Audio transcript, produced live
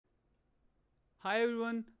Hi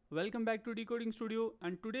everyone, welcome back to Decoding Studio,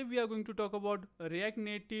 and today we are going to talk about React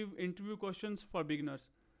Native interview questions for beginners.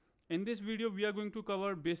 In this video we are going to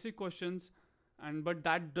cover basic questions, and but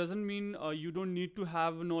that doesn't mean you don't need to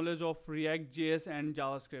have knowledge of React JS and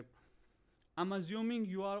JavaScript. I'm assuming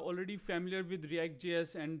you are already familiar with React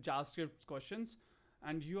JS and JavaScript questions,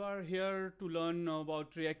 and you are here to learn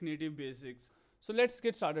about React Native basics. So let's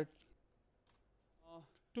get started.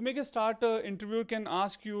 To make a start, interviewer can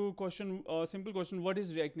ask you question, simple question: What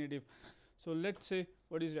is React Native? So let's say,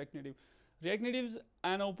 what is React Native? React Native is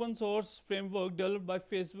an open source framework developed by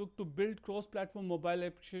Facebook to build cross-platform mobile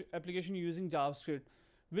application using JavaScript,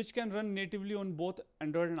 which can run natively on both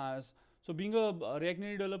Android and iOS. So being a React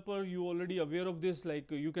Native developer, you already aware of this. Like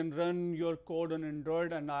you can run your code on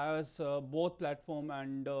Android and iOS, both platform,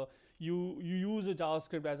 and you use a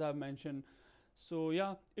JavaScript as I've mentioned. So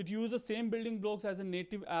yeah, it uses the same building blocks as a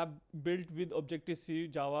native app built with Objective-C,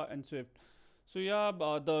 Java, and Swift. So yeah,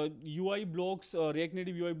 the UI blocks, React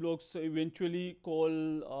Native UI blocks, eventually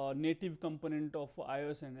call native component of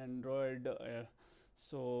iOS and Android.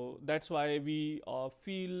 So that's why we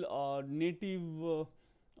feel native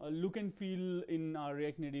look and feel in our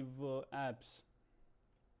React Native apps.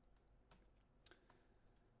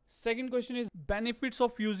 Second question is benefits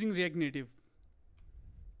of using React Native.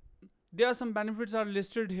 There are some benefits are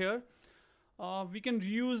listed here. We can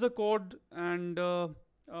reuse the code, and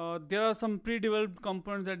there are some pre-developed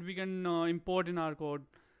components that we can import in our code.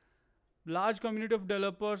 Large community of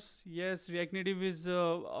developers. Yes, React Native is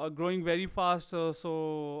growing very fast,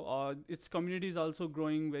 so its community is also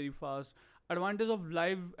growing very fast. Advantage of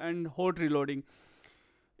live and hot reloading.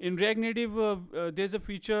 In React Native, there's a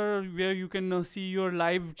feature where you can see your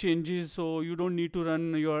live changes, so you don't need to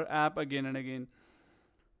run your app again and again.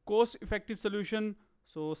 Cost effective solution.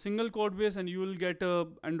 So single code base, and you will get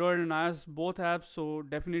Android and iOS both apps, so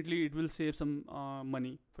definitely it will save some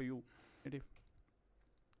money for you.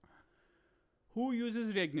 Who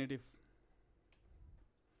uses React Native?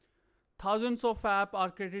 Thousands of apps are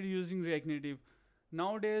created using React Native.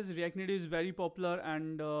 Nowadays React Native is very popular,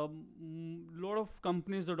 and lot of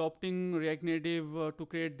companies adopting React Native to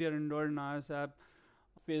create their Android and iOS app.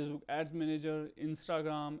 Facebook Ads Manager,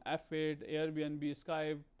 Instagram, F8, Airbnb,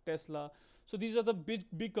 Skype, Tesla. So these are the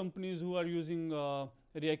big companies who are using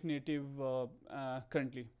React Native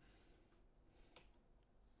currently.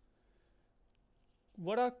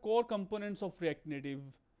 What are core components of React Native?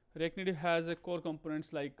 React Native has a core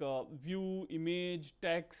components like view, image,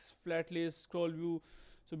 text, flat list, scroll view.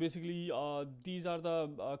 So basically, these are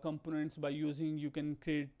the components by using you can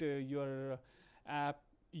create your app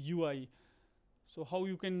UI. So how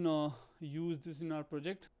you can use this in our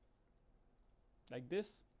project? Like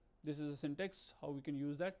this. This is a syntax, how we can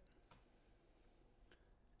use that.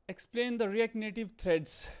 Explain the React Native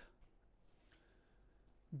threads.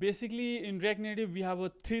 Basically in React Native we have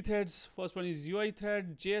three threads. First one is UI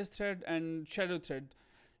thread, JS thread, and shadow thread.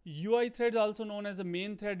 UI thread, also known as a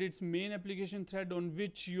main thread, it's main application thread on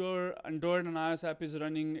which your Android and iOS app is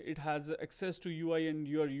running. It has access to UI, and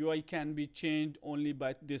your UI can be changed only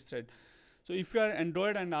by this thread. So if you are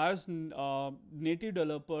Android and iOS native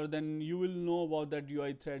developer, then you will know about that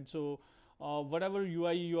UI thread. So whatever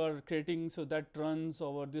UI you are creating, so that runs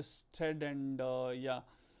over this thread, and yeah.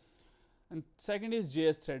 And second is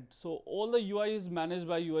JS thread. So all the UI is managed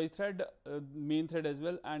by UI thread, main thread as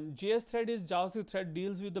well. And JS thread is JavaScript thread,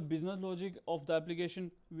 deals with the business logic of the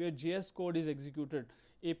application where JS code is executed.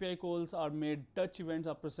 API calls are made, touch events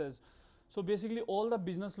are processed. So basically all the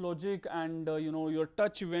business logic and your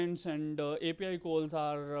touch events and API calls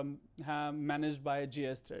are managed by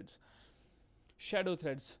JS threads. Shadow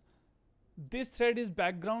threads. This thread is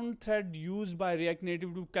background thread used by React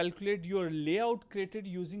Native to calculate your layout created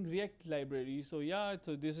using React library. So yeah,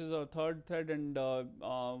 so this is a third thread, and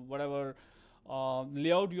whatever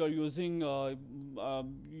layout you are using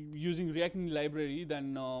using React library,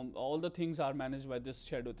 then all the things are managed by this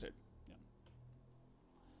shadow thread.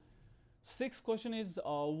 Sixth question is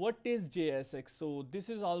what is JSX? So this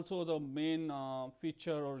is also the main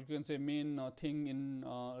feature, or you can say main thing in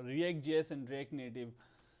React JS and React Native.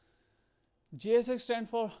 JSX stands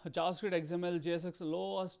for JavaScript XML. JSX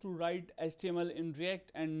allows us to write HTML in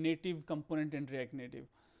React and native component in React Native.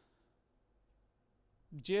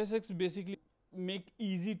 JSX basically make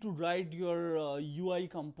easy to write your UI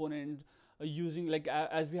component using, like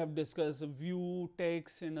as we have discussed, view,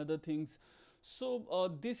 text, and other things.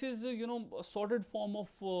 So this is a sorted form of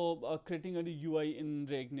creating a UI in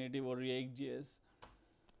React Native or React JS.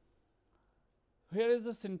 Here is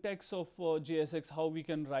the syntax of JSX, how we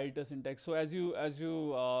can write a syntax. So as you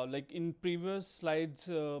like in previous slides,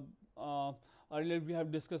 earlier we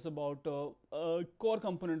have discussed about a core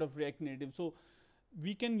component of React Native. So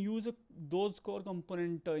we can use those core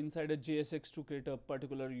component inside a JSX to create a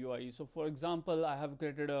particular UI. So for example, I have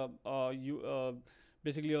created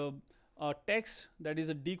basically a text that is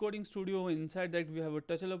a decoding studio. Inside that we have a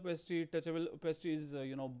touchable opacity. Touchable opacity is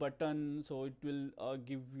button, so it will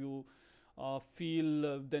give you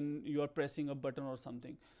feel then you are pressing a button or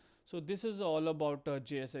something. So this is all about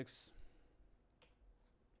JSX.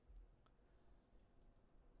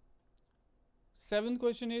 Seventh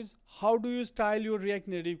question is, how do you style your React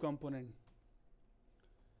Native component?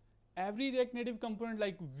 Every React Native component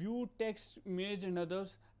like view, text, image and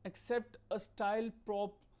others accept a style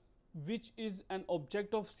prop which is an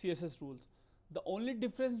object of CSS rules. The only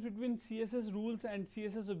difference between CSS rules and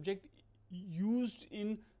CSS object used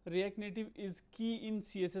in React Native is key in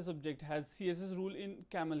CSS object has CSS rule in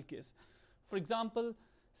camel case. For example,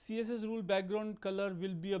 CSS rule background color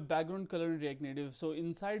will be a background color in React Native. So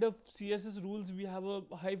inside of CSS rules we have a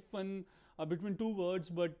hyphen between two words,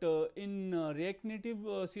 but in React Native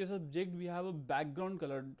CSS object we have a background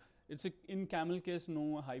color. It's in camel case,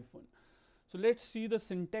 no hyphen. So let's see the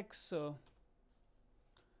syntax.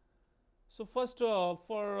 So first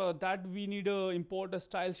for that we need to import a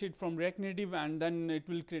style sheet from React Native, and then it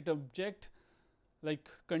will create an object like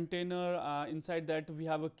container. Inside that we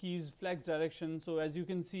have a keys flex direction. So as you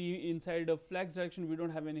can see, inside a flex direction we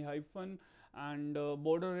don't have any hyphen, and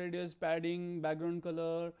border radius, padding, background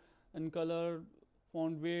color and color,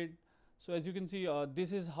 font weight. So as you can see,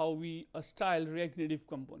 this is how we style React Native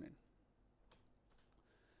component.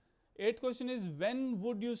 Eighth question is, when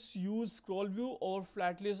would you use scroll view or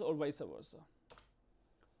flat list or vice versa?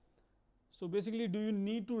 So basically, do you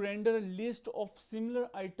need to render a list of similar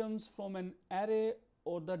items from an array,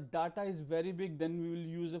 or the data is very big, then we will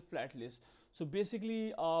use a flat list. So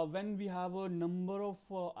basically, when we have a number of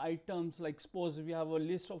items, like suppose we have a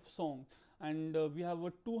list of songs, and we have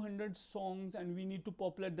 200 songs and we need to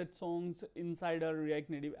populate that songs inside our React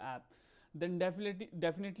Native app, then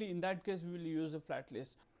definitely in that case we will use a flat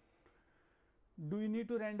list. Do you need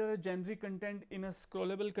to render a generic content in a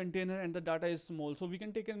scrollable container and the data is small? So we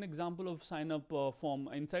can take an example of sign up form.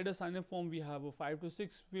 Inside a sign up form we have a 5 to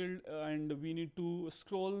 6 field, and we need to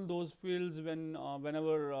scroll those fields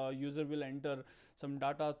whenever user will enter some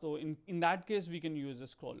data. So in that case we can use a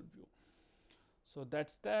scroll view. So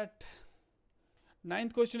that's that.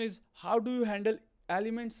 Ninth question is, how do you handle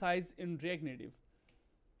element size in React Native?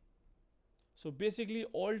 So basically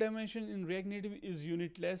all dimension in React Native is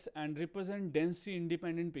unitless and represent density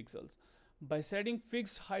independent pixels. By setting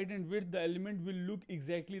fixed height and width, the element will look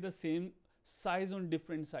exactly the same size on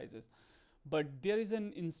different sizes. But there is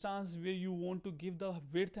an instance where you want to give the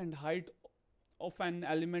width and height of an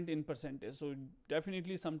element in percentage. So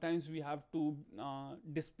definitely sometimes we have to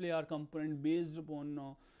display our component based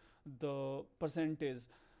upon the percentage.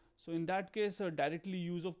 So in that case, directly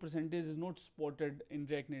use of percentage is not spotted in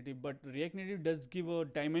React Native, but React Native does give a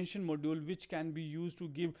dimension module which can be used to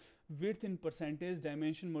give width in percentage.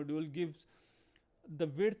 Dimension module gives the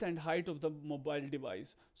width and height of the mobile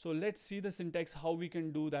device. So let's see the syntax how we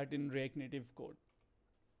can do that in React Native code.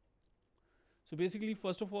 So basically,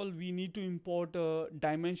 first of all, we need to import a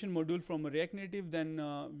dimension module from React Native. Then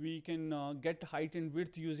we can get height and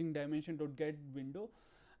width using dimension.get window,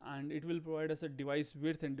 and it will provide us a device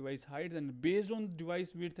width and device height, and based on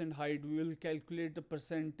device width and height we will calculate the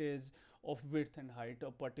percentage of width and height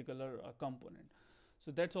of particular component. So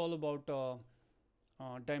that's all about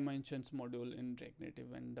dimensions module in React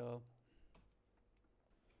Native. And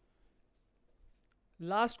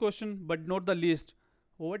last question but not the least,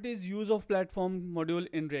 what is use of platform module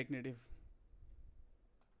in React Native?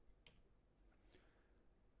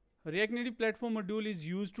 React Native platform module is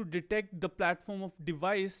used to detect the platform of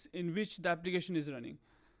device in which the application is running.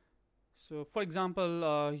 So for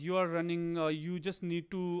example, you are running, you just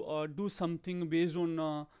need to do something based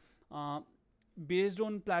on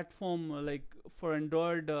platform. Like for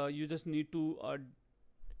Android, you just need to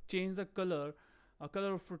change the color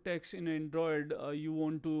of text. In Android you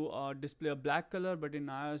want to display a black color, but in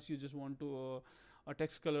iOS you just want to a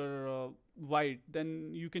text color white.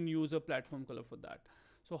 Then you can use a platform color for that.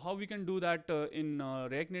 So how we can do that in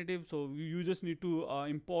React Native? So you just need to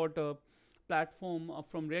import a platform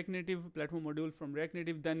from React Native, platform module from React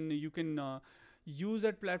Native. Then you can use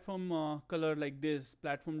that platform color like this,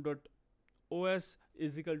 platform.os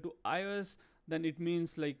is equal to iOS. Then it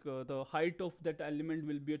means like the height of that element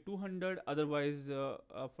will be a 200. Otherwise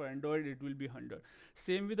for Android it will be 100.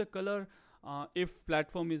 Same with the color. If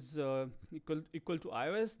platform is equal to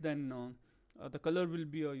iOS, then the color will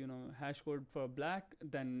be a hash code for black.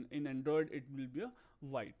 Then in Android it will be a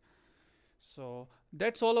white. So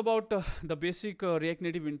that's all about the basic React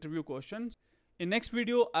Native interview questions. In next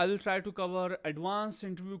video, I'll try to cover advanced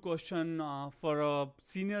interview question for a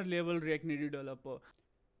senior level React Native developer.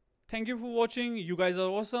 Thank you for watching. You guys are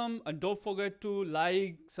awesome, and don't forget to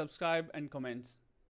like, subscribe, and comments.